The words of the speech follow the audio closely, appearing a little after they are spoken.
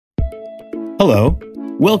Hello,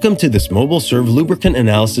 welcome to this Mobil Serv Lubricant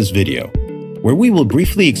analysis video, where we will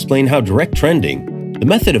briefly explain how direct trending, the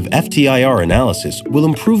method of FTIR analysis, will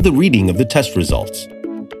improve the reading of the test results.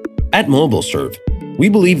 At Mobil Serv, we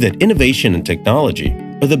believe that innovation and technology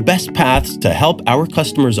are the best paths to help our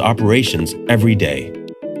customers' operations every day.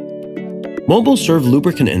 Mobil Serv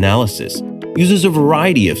Lubricant analysis uses a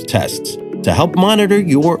variety of tests to help monitor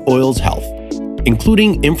your oil's health,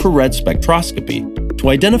 including infrared spectroscopy to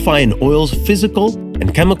identify an oil's physical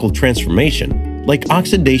and chemical transformation like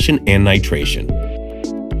oxidation and nitration.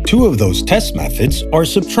 Two of those test methods are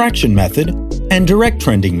subtraction method and direct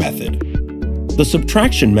trending method. The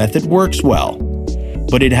subtraction method works well,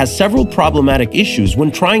 but it has several problematic issues when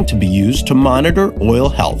trying to be used to monitor oil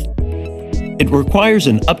health. It requires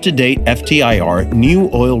an up-to-date FTIR new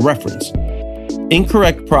oil reference,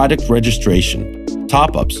 incorrect product registration,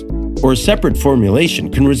 top-ups, or a separate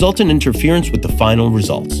formulation can result in interference with the final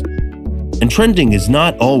results. And trending is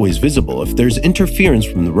not always visible if there's interference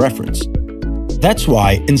from the reference. That's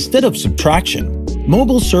why, instead of subtraction,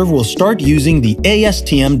 Mobil Serv will start using the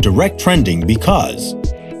ASTM direct trending because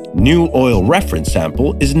new oil reference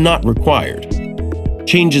sample is not required.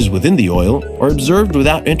 Changes within the oil are observed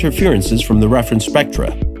without interferences from the reference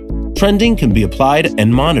spectra. Trending can be applied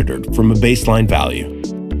and monitored from a baseline value.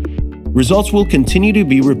 Results will continue to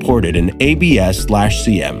be reported in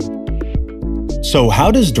ABS/CM. So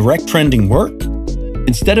how does direct trending work?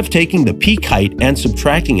 Instead of taking the peak height and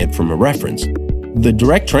subtracting it from a reference, the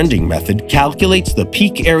direct trending method calculates the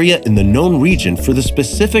peak area in the known region for the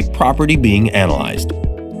specific property being analyzed.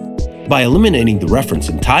 By eliminating the reference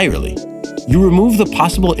entirely, you remove the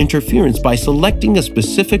possible interference by selecting a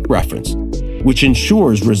specific reference, which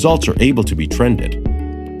ensures results are able to be trended.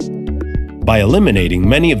 By eliminating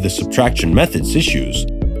many of the subtraction method's issues,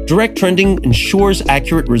 direct trending ensures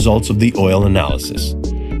accurate results of the oil analysis.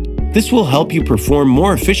 This will help you perform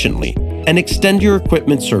more efficiently and extend your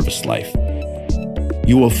equipment service life.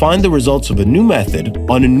 You will find the results of a new method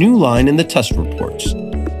on a new line in the test reports.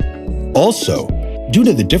 Also, due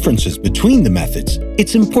to the differences between the methods,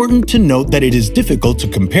 it's important to note that it is difficult to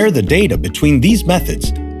compare the data between these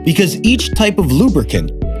methods because each type of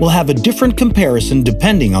lubricant will have a different comparison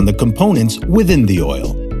depending on the components within the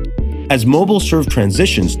oil. As Mobil Serv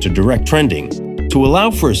transitions to direct trending, to allow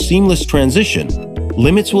for a seamless transition,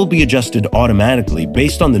 limits will be adjusted automatically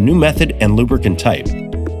based on the new method and lubricant type,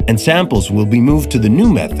 and samples will be moved to the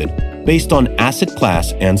new method based on asset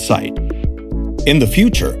class and site. In the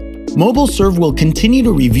future, Mobil Serv will continue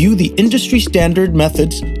to review the industry standard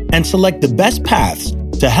methods and select the best paths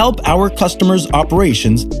to help our customers'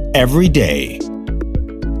 operations every day.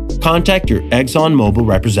 Contact your ExxonMobil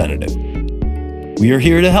representative. We are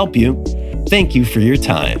here to help you. Thank you for your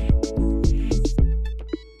time.